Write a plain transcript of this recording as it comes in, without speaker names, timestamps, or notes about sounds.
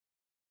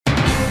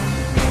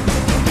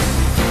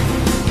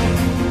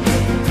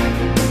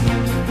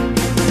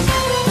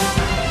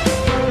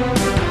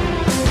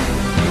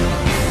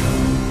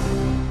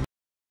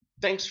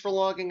Thanks for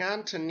logging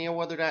on to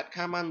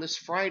neoweather.com on this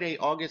Friday,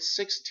 August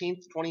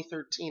 16th,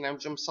 2013. I'm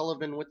Jim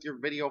Sullivan with your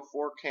video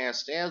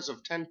forecast. As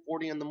of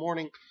 10:40 in the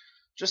morning,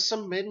 just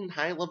some mid and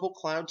high level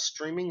clouds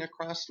streaming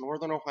across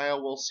northern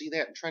Ohio. We'll see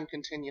that trend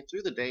continue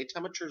through the day.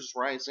 Temperatures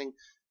rising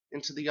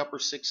into the upper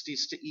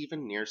 60s to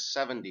even near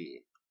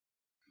 70.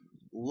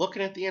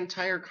 Looking at the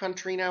entire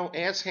country now,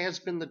 as has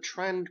been the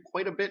trend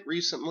quite a bit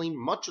recently,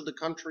 much of the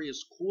country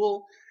is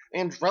cool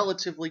and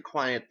relatively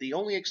quiet. The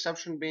only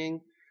exception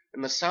being in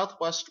the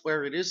southwest,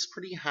 where it is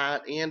pretty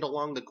hot, and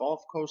along the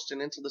Gulf Coast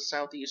and into the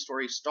southeast,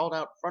 where a stalled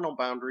out frontal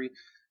boundary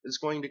is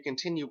going to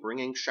continue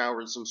bringing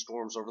showers and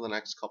storms over the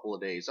next couple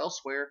of days.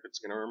 Elsewhere, it's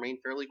going to remain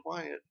fairly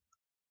quiet.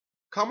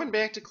 Coming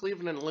back to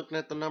Cleveland and looking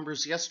at the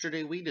numbers,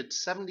 yesterday we did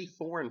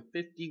 74 and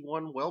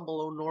 51, well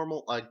below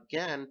normal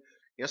again.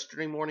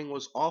 Yesterday morning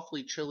was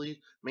awfully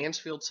chilly.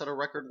 Mansfield set a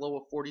record low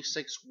of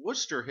 46.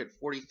 Worcester hit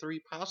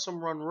 43.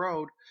 Possum Run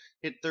Road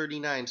hit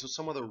 39. So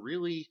some of the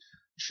really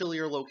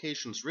chillier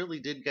locations really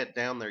did get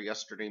down there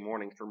yesterday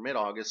morning for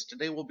mid-August.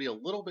 Today will be a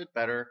little bit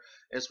better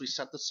as we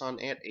set the sun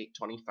at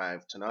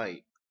 8:25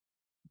 tonight.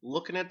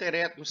 Looking at that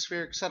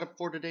atmospheric setup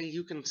for today,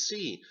 you can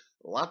see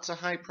lots of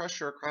high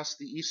pressure across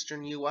the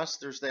eastern U.S.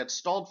 There's that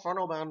stalled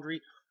frontal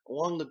boundary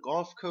along the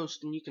Gulf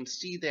Coast, and you can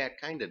see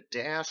that kind of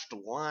dashed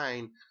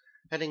line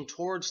heading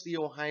towards the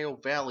Ohio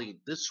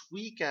Valley. This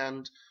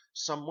weekend,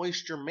 some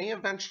moisture may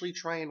eventually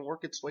try and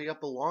work its way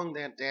up along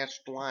that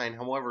dashed line.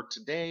 However,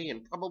 today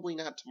and probably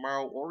not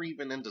tomorrow or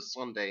even into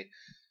Sunday,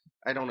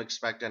 I don't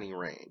expect any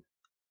rain.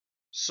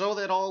 So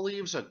that all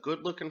leaves a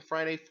good-looking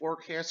Friday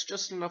forecast,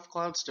 just enough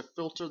clouds to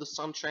filter the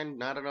sunshine,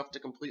 not enough to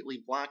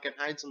completely block it.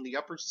 Highs in the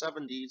upper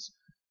 70s.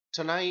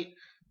 Tonight,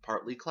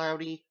 partly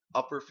cloudy,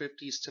 upper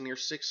 50s to near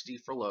 60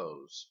 for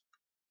lows.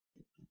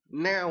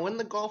 Now, in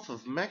the Gulf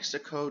of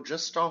Mexico,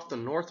 just off the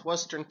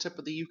northwestern tip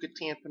of the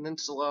Yucatan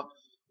Peninsula,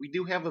 we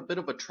do have a bit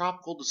of a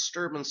tropical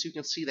disturbance. You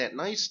can see that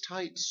nice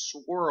tight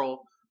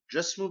swirl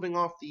just moving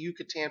off the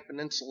Yucatan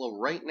Peninsula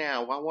right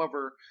now.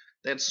 However,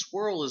 that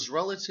swirl is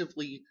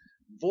relatively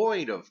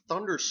void of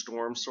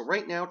thunderstorms, so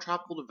right now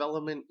tropical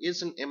development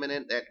isn't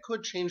imminent. That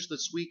could change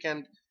this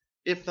weekend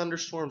if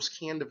thunderstorms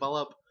can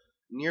develop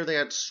near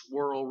that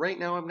swirl. Right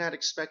now I'm not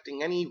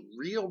expecting any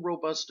real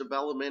robust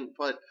development,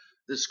 but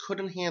this could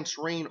enhance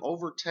rain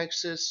over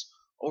Texas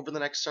over the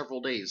next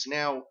several days.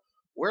 Now,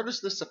 where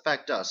does this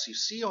affect us? You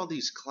see all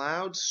these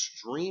clouds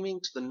streaming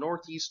to the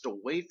northeast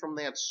away from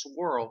that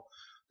swirl.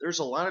 There's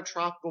a lot of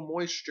tropical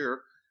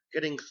moisture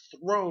getting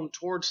thrown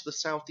towards the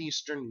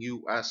southeastern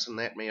U.S., and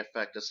that may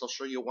affect us. I'll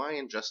show you why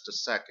in just a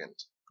second.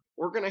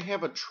 We're going to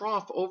have a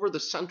trough over the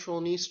central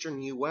and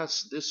eastern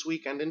U.S. this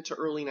weekend into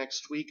early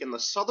next week, and the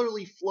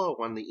southerly flow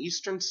on the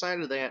eastern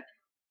side of that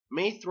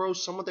may throw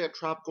some of that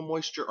tropical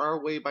moisture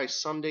our way by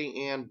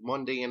Sunday and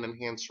Monday and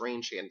enhance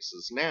rain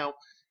chances. Now,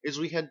 as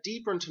we head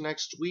deeper into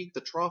next week, the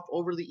trough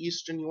over the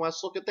eastern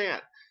U.S., look at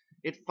that.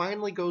 It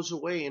finally goes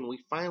away and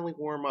we finally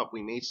warm up.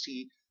 We may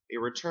see a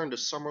return to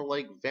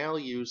summer-like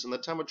values in the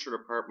temperature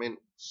department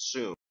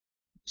soon.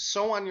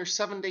 So on your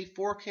 7-day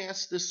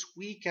forecast this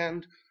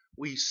weekend,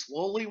 we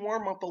slowly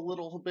warm up a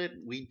little bit.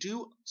 We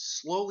do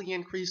slowly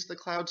increase the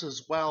clouds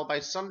as well.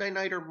 By Sunday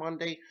night or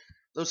Monday,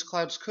 those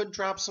clouds could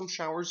drop some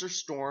showers or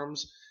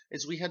storms.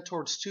 As we head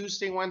towards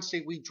Tuesday,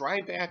 Wednesday, we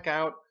dry back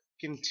out,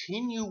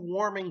 continue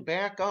warming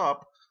back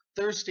up.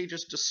 Thursday,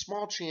 just a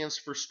small chance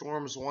for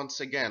storms once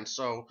again.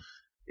 So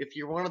if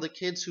you're one of the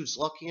kids who's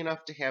lucky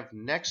enough to have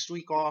next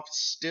week off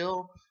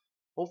still,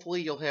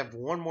 hopefully you'll have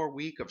one more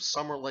week of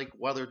summer-like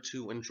weather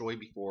to enjoy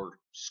before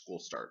school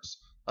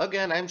starts.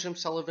 Again, I'm Jim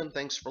Sullivan.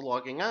 Thanks for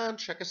logging on.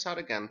 Check us out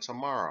again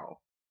tomorrow.